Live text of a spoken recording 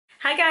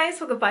Hi guys,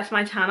 welcome back to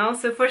my channel.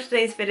 So for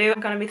today's video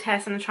I'm going to be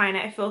testing and trying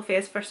out a full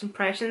face first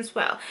impressions.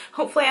 Well,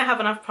 hopefully I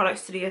have enough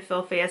products to do a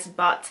full face,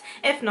 but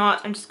if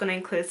not I'm just going to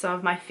include some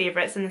of my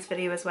favourites in this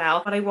video as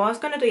well. But I was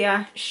going to do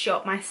a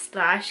shop my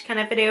stash kind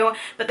of video,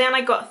 but then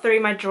I got through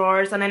my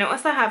drawers and I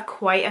noticed I have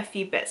quite a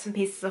few bits and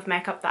pieces of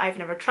makeup that I've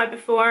never tried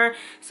before.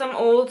 Some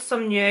old,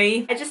 some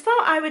new. I just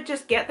thought I would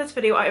just get this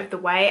video out of the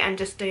way and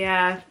just do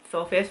a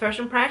full face first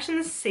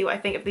impressions, see what I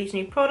think of these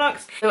new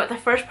products. So the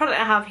first product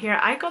I have here,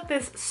 I got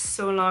this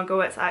so long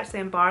ago, it's actually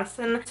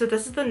embarrassing. So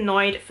this is the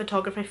Niod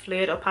Photography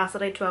Fluid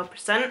Opacity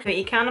 12%. But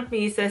you can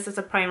use this as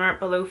a primer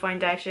below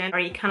foundation, or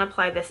you can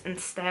apply this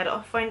instead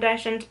of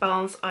foundation to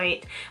balance out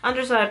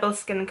undesirable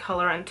skin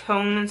colour and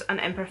tones and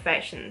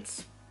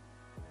imperfections.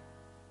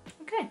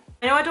 Okay.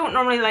 I know I don't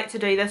normally like to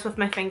do this with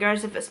my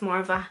fingers if it's more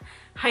of a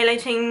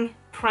highlighting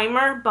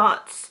primer,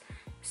 but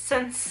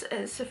since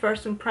it's the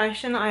first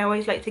impression I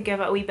always like to give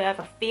it a wee bit of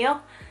a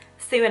feel,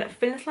 see what it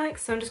feels like.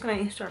 So I'm just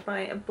going to start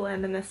by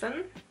blending this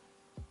in.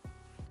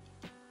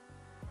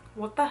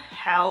 What the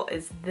hell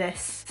is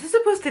this? Is this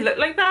supposed to look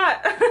like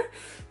that?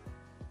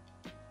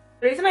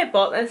 The reason I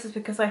bought this is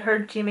because I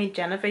heard Jamie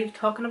Genevieve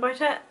talking about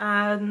it,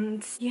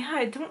 and yeah,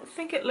 I don't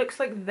think it looks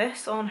like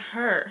this on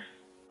her.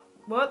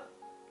 What?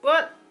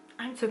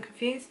 I'm so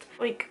confused.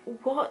 Like,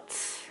 what?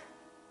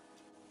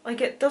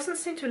 Like, it doesn't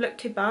seem to look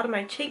too bad on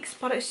my cheeks,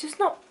 but it's just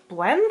not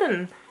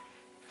blending.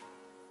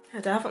 I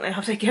definitely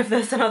have to give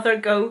this another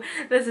go.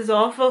 This is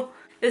awful.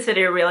 This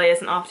video really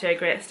isn't off to a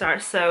great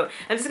start, so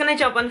I'm just going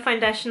to jump on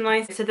foundation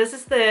now. So this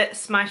is the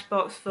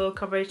Smashbox Full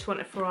Coverage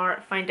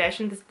 24-Hour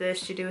Foundation. This is the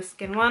Studio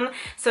Skin one.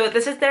 So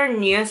this is their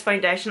newest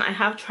foundation. I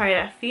have tried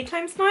it a few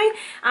times now,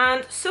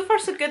 and so far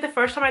so good. The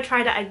first time I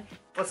tried it, I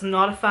was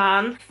not a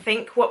fan. I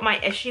think what my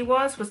issue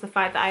was the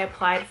fact that I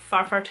applied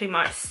far too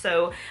much,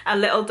 so a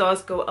little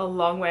does go a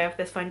long way with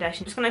this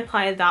foundation. I'm just going to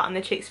apply that on the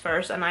cheeks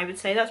first, and I would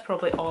say that's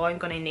probably all I'm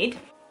going to need.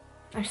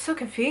 I'm so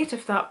confused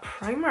with that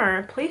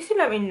primer. Please do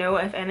let me know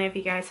if any of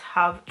you guys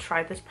have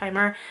tried this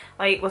primer.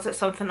 Like, was it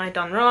something I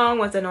done wrong?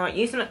 Was I not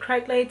using it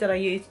correctly? Did I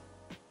use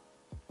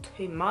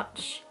too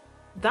much?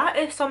 That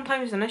is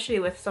sometimes an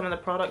issue with some of the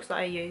products that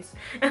I use.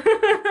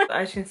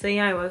 As you can see,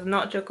 I was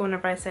not joking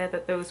whenever I said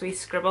that those wee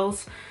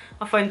scribbles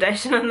of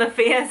foundation on the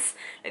face,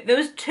 like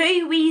those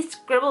two wee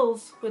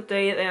scribbles would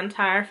do the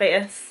entire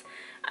face,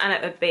 and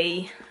it would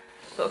be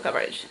full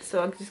coverage.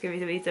 So I'll just give you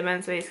the wee zoom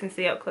in so you can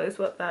see up close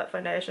what that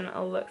foundation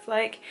all looks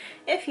like.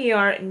 If you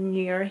are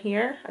newer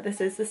here, this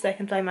is the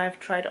second time I've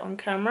tried it on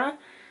camera.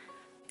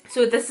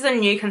 So this is a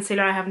new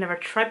concealer I have never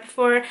tried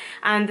before,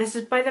 and this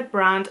is by the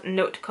brand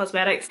Note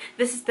Cosmetics.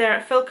 This is their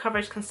full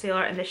coverage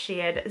concealer in the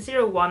shade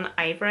 01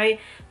 Ivory.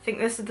 I think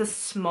this is the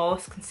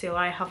smallest concealer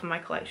I have in my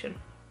collection.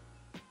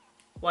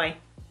 Why?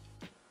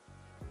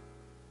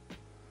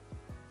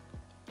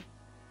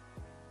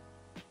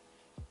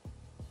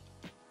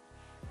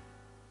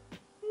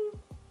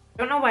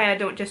 I don't know why I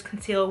don't just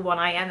conceal one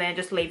eye and then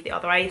just leave the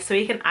other eye, so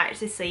you can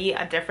actually see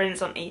a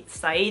difference on each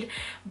side,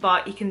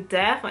 but you can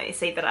definitely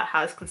see that it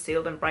has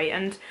concealed and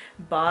brightened,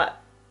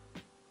 but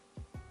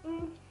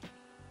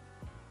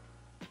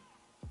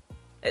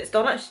it's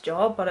done its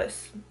job, but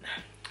it's,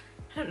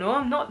 I don't know,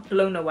 I'm not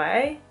blown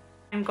away.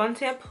 I'm going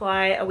to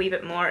apply a wee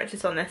bit more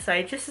just on this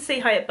side just to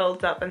see how it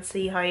builds up and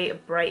see how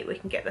bright we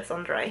can get this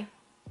under eye.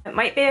 It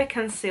might be a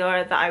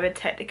concealer that I would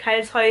take to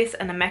Kyle's house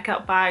in a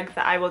makeup bag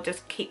that I will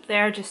just keep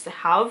there just to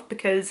have,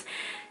 because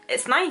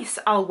it's nice,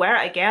 I'll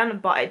wear it again,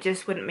 but it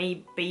just wouldn't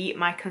be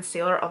my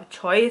concealer of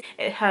choice.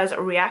 It has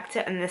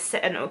reacted and is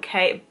sitting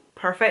okay,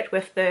 perfect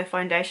with the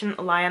foundation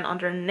lying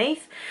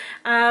underneath.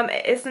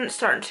 It isn't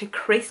starting to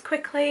crease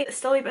quickly, it's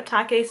still a bit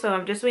tacky, so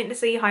I'm just waiting to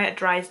see how it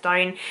dries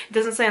down. It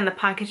doesn't say on the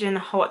packaging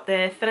what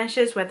the finish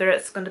is, whether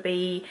it's going to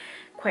be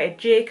quite a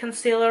dewy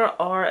concealer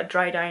or a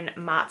dry down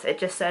matte. It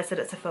just says that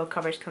it's a full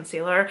coverage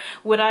concealer.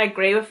 Would I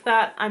agree with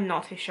that? I'm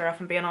not too sure, if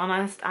I'm being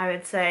honest. I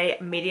would say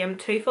medium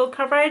to full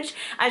coverage.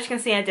 As you can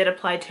see, I did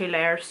apply 2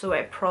 layers, so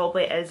it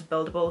probably is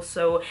buildable.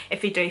 So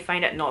if you do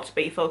find it not to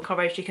be full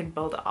coverage, you can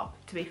build it up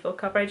to be full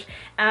coverage.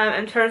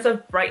 In terms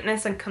of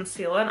brightness and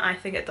concealing, I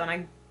think it's done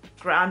a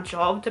grand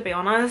job, to be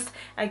honest.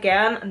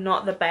 Again,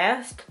 not the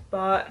best,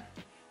 but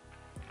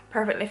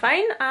perfectly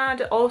fine,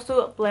 and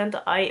also blend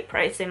it out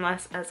pretty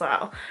seamless as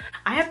well.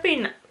 I have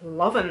been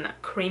loving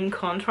cream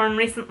contouring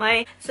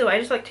recently, so I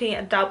just like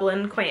to dabble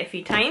in quite a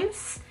few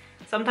times.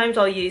 Sometimes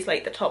I'll use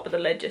like the top of the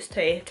lid just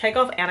to take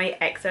off any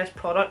excess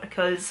product,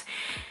 because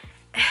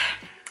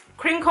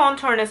cream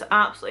contouring is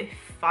absolutely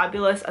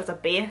fabulous as a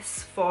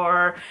base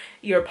for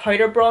your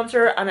powder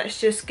bronzer, and it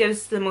just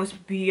gives the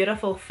most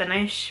beautiful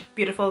finish,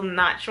 beautiful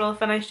natural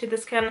finish to the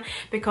skin,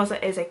 because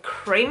it is a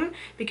cream,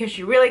 because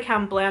you really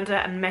can blend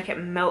it and make it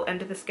melt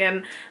into the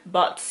skin,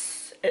 but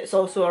it's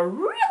also a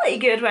really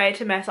good way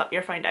to mess up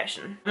your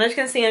foundation. And as you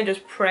can see, I'm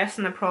just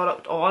pressing the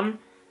product on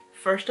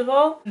first of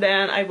all,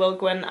 then I will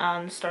go in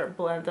and start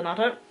blending at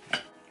it.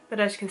 But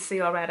as you can see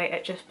already,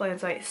 it just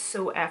blends out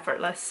so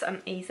effortless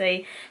and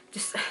easy.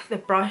 Just the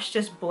brush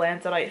just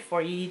blends it out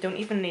for you. You don't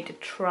even need to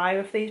try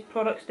with these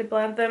products to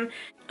blend them.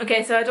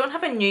 Okay, so I don't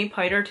have a new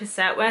powder to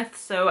set with,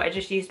 so I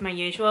just used my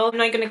usual. I'm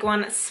now going to go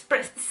on,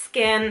 spritz the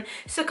skin,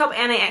 soak up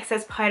any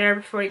excess powder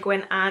before I go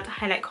in and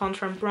highlight,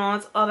 contour and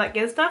bronze, all that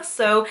good stuff.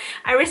 So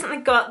I recently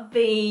got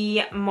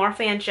the Morphe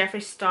and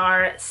Jeffree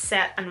Star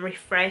Set and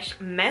Refresh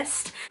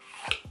Mist.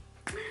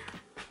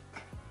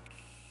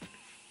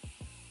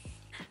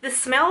 The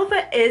smell of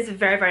it is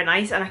very, very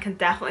nice, and I can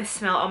definitely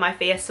smell it on my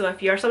face. So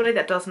if you're somebody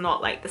that does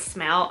not like the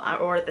smell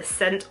or the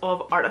scent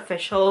of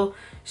artificial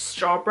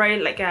strawberry,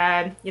 like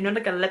a, you know,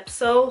 like a lip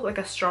sol, like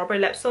a strawberry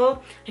lip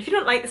sol, if you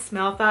don't like the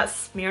smell of that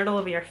smeared all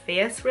over your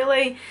face,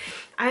 really,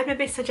 I'd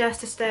maybe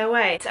suggest to stay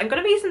away. So I'm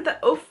going to be using the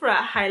Ofra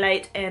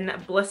Highlight in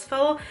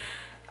Blissful.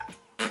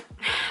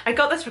 I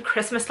got this for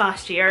Christmas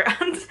last year,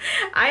 and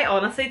I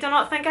honestly do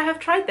not think I have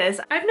tried this.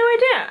 I have no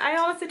idea. I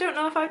honestly don't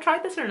know if I've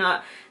tried this or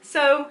not.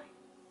 So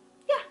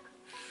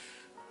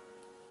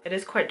it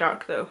is quite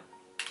dark though.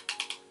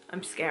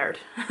 I'm scared.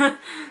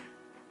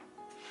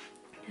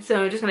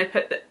 So I'm just gonna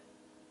put the...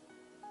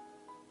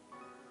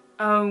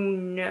 Oh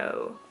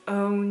no.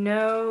 Oh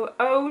no.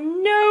 Oh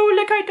no!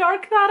 Look how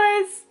dark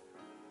that is!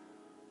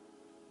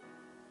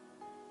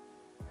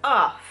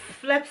 Oh,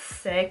 flip's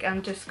sake.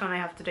 I'm just gonna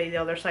have to do the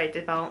other side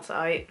to balance it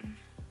out.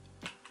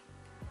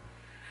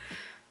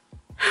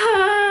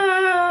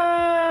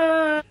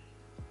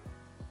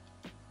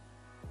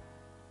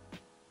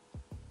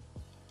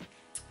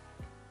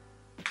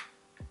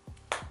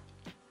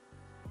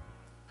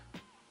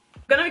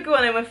 I'm gonna be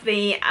going in with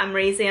the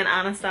Amrezy and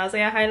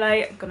Anastasia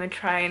highlight. I'm gonna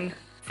try and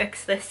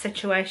fix this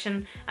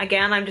situation.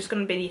 Again, I'm just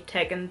gonna be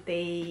taking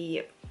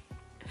the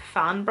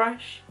fan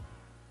brush.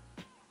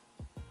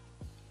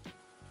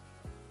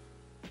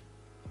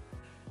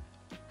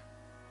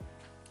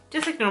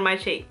 Just ignore my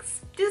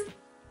cheeks. Just...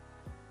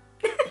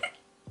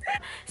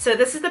 So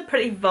this is the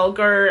pretty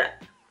Vulgar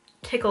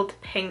Tickled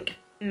Pink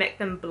Make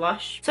Them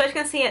Blush. So as you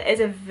can see, it is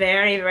a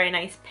very, very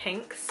nice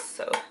pink.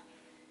 So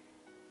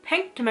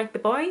pink to make the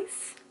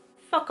boys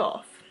fuck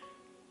off.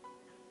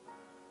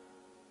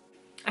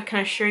 I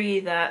can assure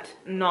you that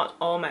not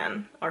all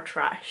men are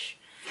trash.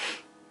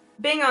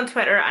 Being on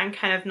Twitter, I'm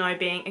kind of now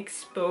being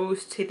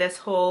exposed to this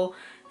whole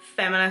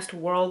feminist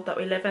world that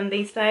we live in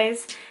these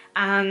days,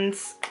 and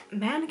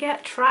men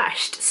get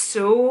trashed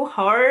so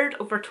hard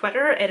over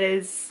Twitter. It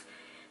is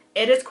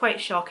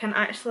quite shocking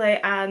actually,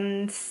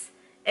 and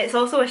it's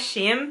also a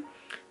shame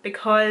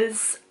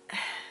because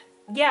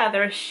yeah,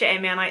 there are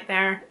shitty men out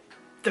there.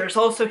 There's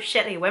also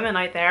shitty women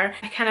out there.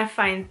 I kind of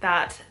find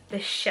that the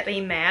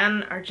shitty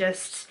men are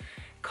just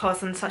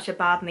causing such a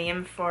bad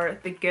name for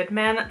the good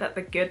men, that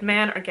the good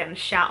men are getting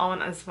shat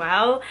on as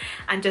well,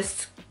 and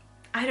just,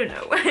 I don't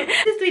know,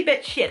 just a wee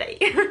bit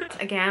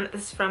shitty. Again,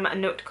 this is from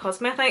Note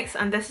Cosmetics,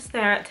 and this is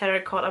their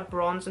Terracotta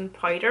Bronzing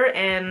Powder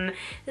in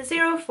the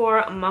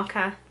 04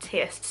 Mocha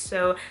Taste.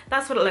 So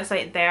that's what it looks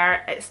like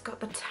there. It's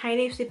got the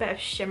tiniest wee bit of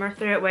shimmer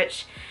through it,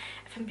 which,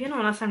 if I'm being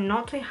honest, I'm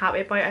not too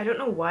happy about. I don't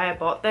know why I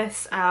bought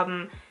this.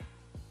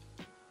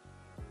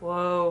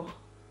 Whoa.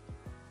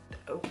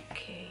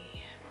 Okay.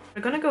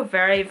 We're gonna go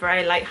very,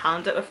 very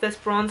light-handed with this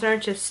bronzer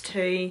just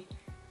to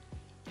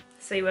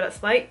see what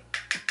it's like.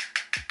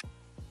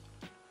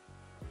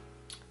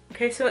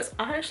 Okay, so it's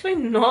actually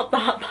not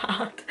that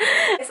bad.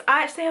 It's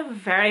actually a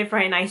very,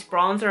 very nice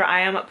bronzer.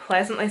 I am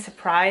pleasantly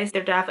surprised.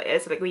 There definitely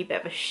is like a wee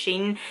bit of a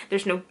sheen.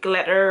 There's no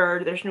glitter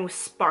or there's no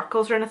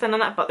sparkles or anything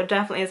on it, but there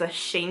definitely is a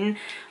sheen.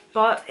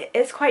 But it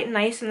is quite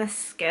nice in the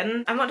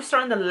skin. I want to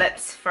start on the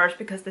lips first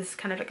because this is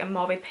kind of like a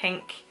mauve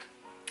pink,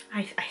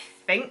 I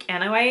think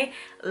anyway,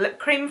 lip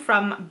cream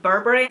from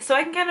Burberry. So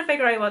I can kind of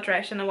figure out what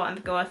direction I want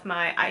to go with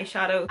my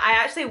eyeshadow. I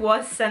actually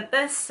was sent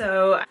this,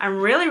 so I'm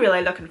really,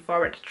 really looking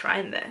forward to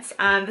trying this.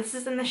 And this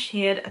is in the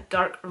shade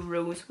Dark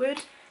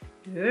Rosewood.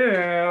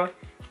 Ooh.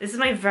 This is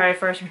my very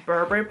first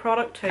Burberry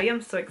product too.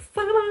 I'm so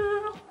excited.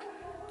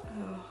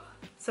 Oh.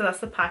 So that's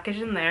the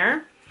packaging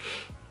there.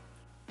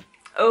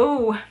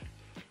 Oh.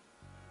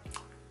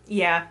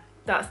 Yeah,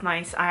 that's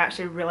nice. I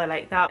actually really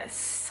like that. It's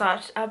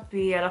such a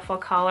beautiful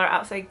colour,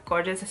 absolutely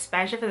gorgeous,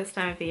 especially for this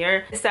time of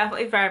year. It's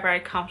definitely very, very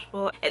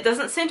comfortable. It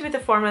doesn't seem to be the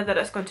formula that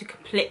it's going to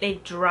completely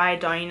dry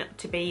down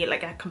to be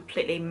like a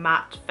completely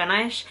matte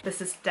finish. This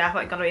is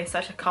definitely going to be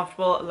such a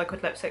comfortable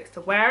liquid lipstick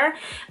to wear.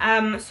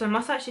 So I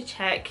must actually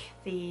check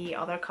the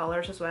other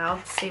colours as well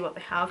to see what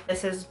they have.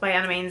 This is by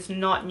any means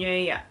not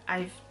new.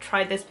 I've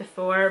tried this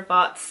before,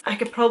 but I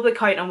could probably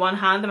count on one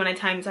hand the many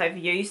times I've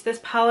used this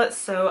palette,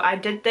 so I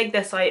did dig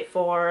this out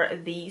for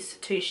these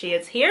two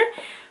shades here.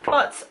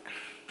 But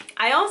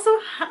I also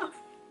have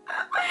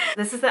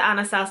this is the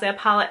Anastasia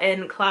palette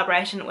in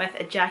collaboration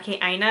with Jackie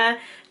Aina.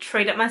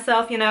 Treated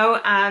myself, you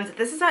know, and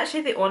this is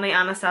actually the only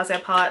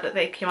Anastasia palette that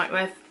they came out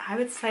with, I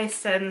would say,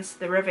 since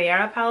the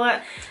Riviera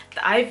palette,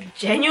 that I've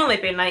genuinely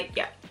been like,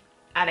 yeah,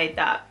 I need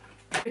that.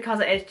 Because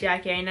it is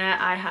Jackie Aina,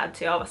 I had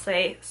to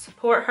obviously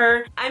support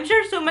her. I'm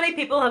sure so many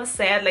people have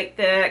said like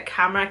the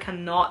camera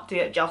cannot do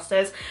it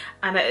justice,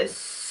 and it is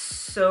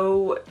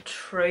so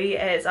true.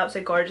 It is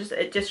absolutely gorgeous.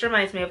 It just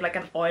reminds me of like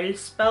an oil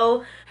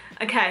spill.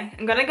 Okay,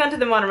 I'm gonna go into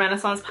the Modern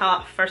Renaissance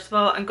palette. First of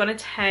all, I'm gonna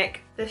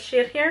take this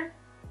shade here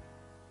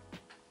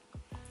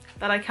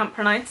that I can't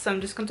pronounce, so I'm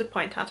just going to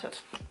point at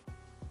it.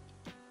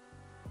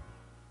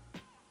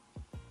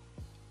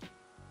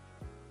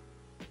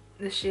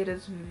 This shade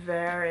is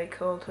very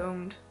cool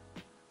toned,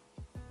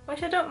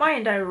 which I don't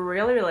mind. I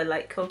really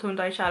like cool toned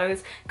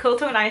eyeshadows. Cool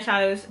toned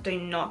eyeshadows do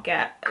not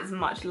get as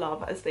much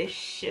love as they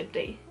should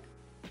do.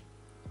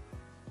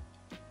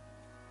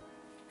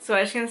 So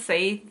as you can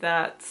see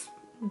that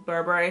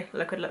Burberry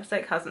liquid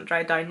lipstick hasn't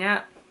dried down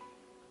yet.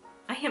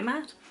 I ain't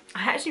mad.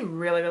 I actually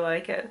really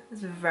like it.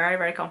 It's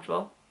very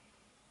comfortable.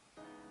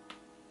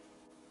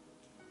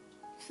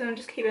 So I'm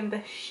just keeping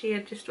this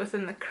shade just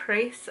within the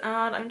crease,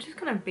 and I'm just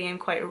kind of being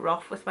quite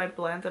rough with my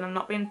blend, and I'm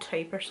not being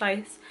too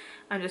precise.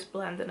 I'm just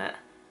blending it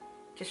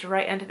just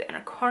right into the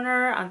inner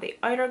corner and the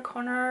outer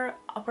corner,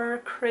 upper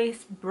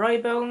crease,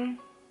 brow bone,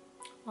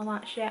 all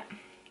that shit.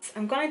 So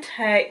I'm going to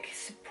take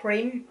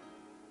Supreme,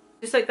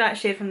 just like that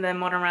shade from the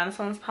Modern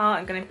Renaissance palette.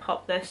 I'm going to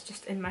pop this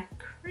just in my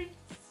crease.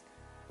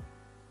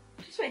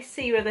 Just want to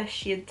see where this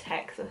shade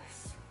takes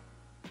us.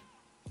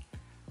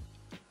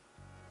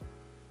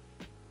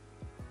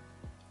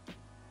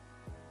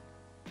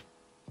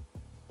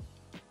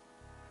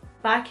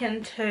 Back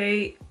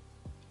into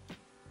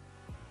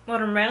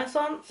Modern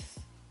Renaissance.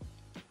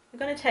 I'm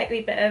going to take a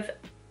wee bit of,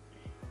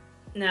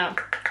 no,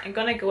 I'm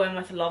going to go in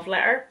with Love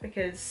Letter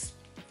because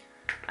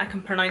I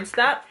can pronounce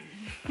that.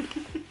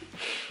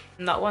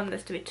 I'm not wanting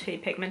this to be too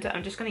pigmented.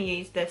 I'm just going to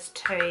use this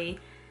to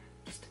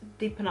just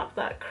deepen up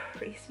that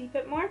crease a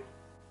bit more.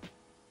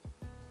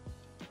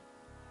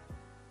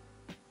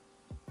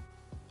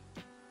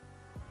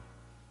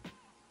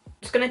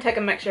 Just going to take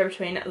a mixture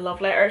between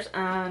Love Letters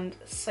and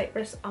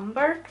Cypress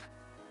Umber.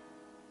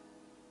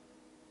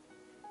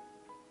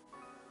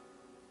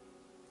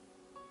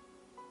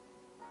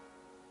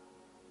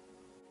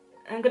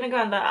 I'm going to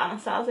go on that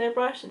Anastasia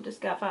brush and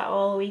just give that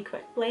all a wee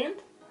quick blend.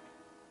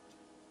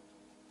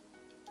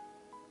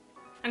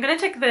 I'm going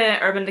to take the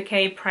Urban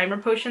Decay Primer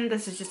Potion.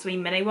 This is just a wee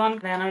mini one.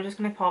 Then I'm just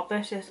going to pop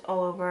this just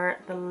all over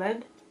the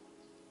lid.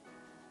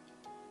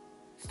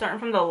 Starting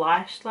from the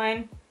lash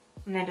line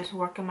and then just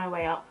working my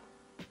way up.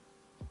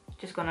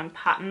 Just going in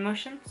pattern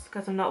motions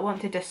because I'm not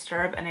wanting to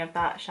disturb any of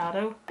that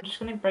shadow. I'm just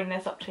going to bring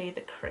this up to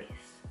the crease.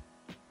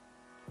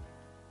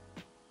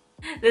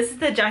 This is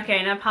the Jackie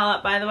Aina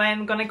palette, by the way,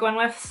 I'm going to go in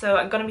with, so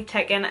I'm going to be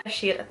taking a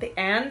shade at the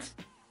end.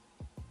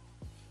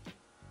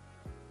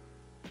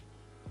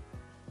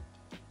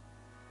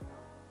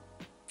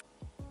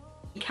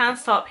 You can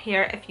stop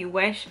here if you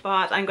wish,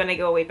 but I'm going to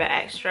go a wee bit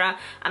extra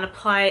and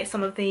apply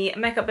some of the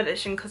Makeup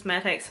Edition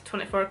Cosmetics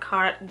 24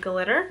 Karat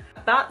Glitter.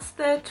 That's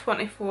the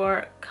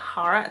 24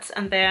 Karat,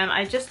 and then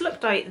I just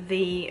looked out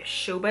the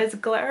Showbiz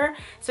Glitter,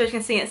 so as you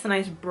can see it's a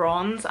nice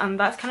bronze, and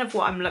that's kind of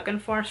what I'm looking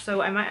for,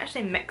 so I might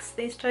actually mix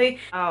these two.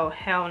 Oh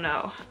hell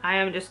no, I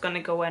am just going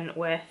to go in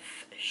with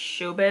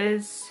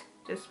Showbiz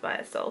just by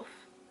itself.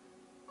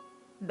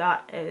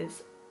 That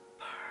is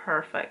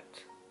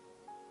perfect.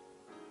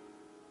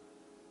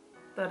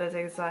 That is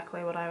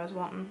exactly what I was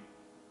wanting.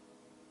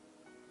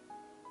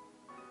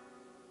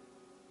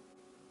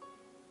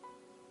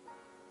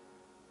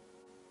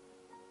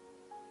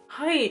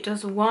 How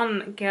does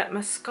one get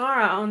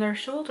mascara on their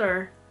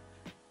shoulder?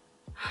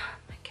 Oh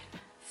my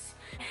goodness.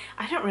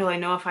 I don't really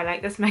know if I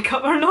like this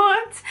makeup or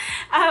not.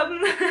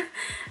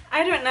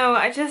 I don't know,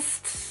 I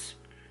just...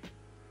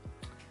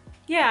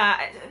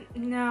 yeah,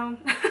 no.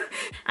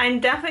 I'm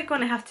definitely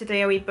going to have to do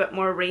a wee bit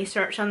more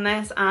research on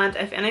this, and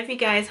if any of you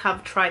guys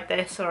have tried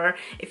this, or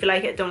if you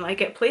like it, don't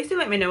like it, please do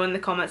let me know in the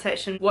comment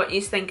section what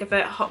you think of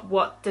it.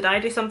 What did I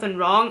do something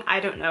wrong? I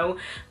don't know,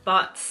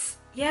 but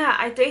yeah,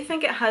 I do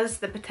think it has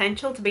the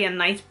potential to be a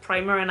nice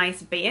primer, a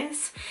nice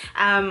base,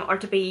 or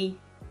to be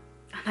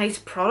a nice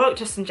product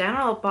just in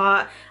general,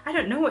 but I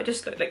don't know, it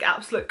just looked like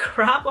absolute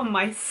crap on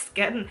my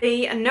skin.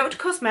 The Note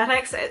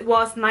Cosmetics, it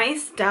was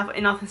nice,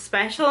 definitely nothing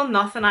special,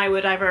 nothing I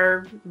would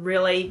ever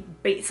really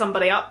beat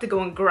somebody up to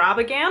go and grab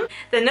again.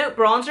 The Note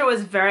Bronzer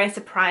was very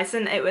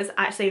surprising. It was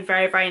actually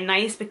very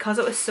nice because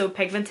it was so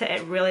pigmented.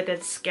 It really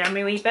did scare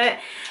me a wee bit,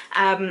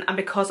 and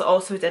because it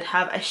also did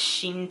have a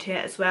sheen to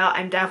it as well.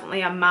 I'm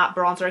definitely a matte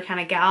bronzer kind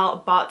of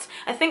gal, but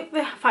I think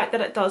the fact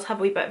that it does have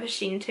a wee bit of a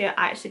sheen to it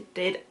actually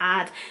did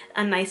add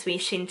a nice wee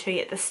sheen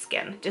to the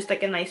skin, just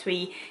like a nice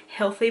wee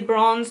healthy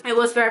bronze. It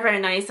was very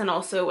nice, and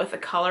also with the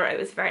colour it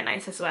was very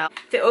nice as well.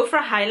 The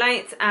Ofra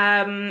Highlight,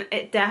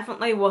 it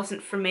definitely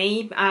wasn't for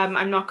me.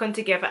 I'm not going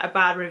to give it a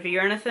bad review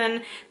or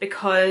anything,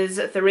 because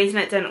the reason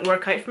it didn't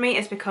work out for me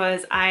is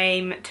because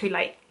I'm too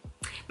light.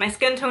 My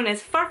skin tone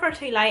is far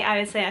too light. I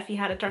would say if you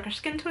had a darker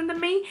skin tone than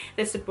me,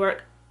 this would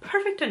work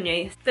perfect on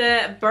you.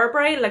 The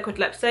Burberry liquid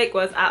lipstick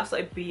was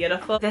absolutely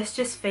beautiful. This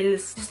just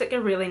feels just like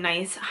a really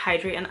nice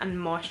hydrating and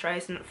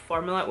moisturising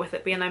formula, with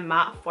it being a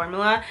matte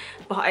formula,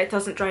 but it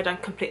doesn't dry down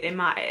completely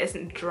matte. It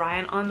isn't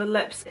drying on the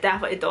lips. It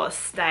definitely does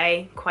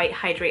stay quite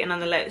hydrating on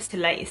the lips to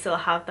let you still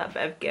have that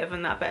bit of give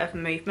and that bit of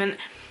movement.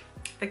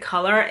 The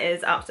colour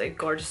is absolutely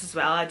gorgeous as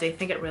well. I do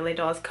think it really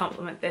does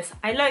complement this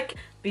eye look.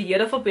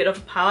 Beautiful,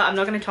 beautiful palette. I'm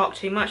not going to talk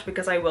too much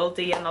because I will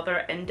do another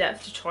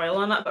in-depth tutorial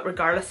on it, but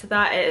regardless of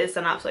that, it is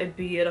an absolutely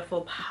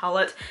beautiful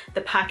palette.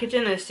 The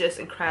packaging is just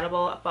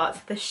incredible, but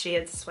the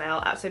shades as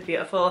well, absolutely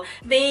beautiful.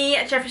 The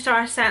Jeffree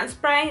Star Scent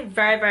Spray,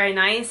 very, very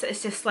nice.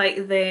 It's just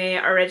like the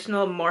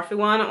original Morphe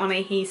one,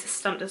 only he's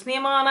stamped his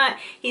name on it.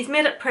 He's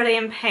made it pretty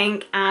in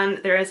pink, and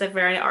there is a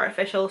very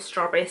artificial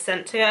strawberry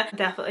scent to it.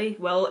 Definitely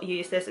will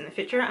use this in the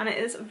future, and it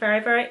is very,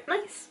 very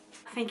nice.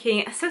 Thank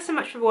you so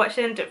much for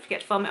watching. Don't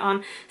forget to follow me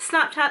on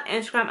Snapchat,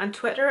 Instagram and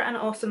Twitter, and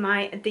also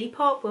my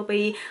Depop will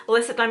be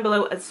listed down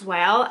below as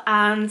well.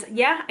 And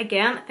yeah,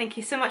 again, thank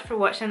you so much for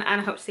watching,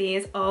 and I hope to see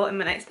you all in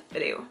my next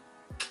video.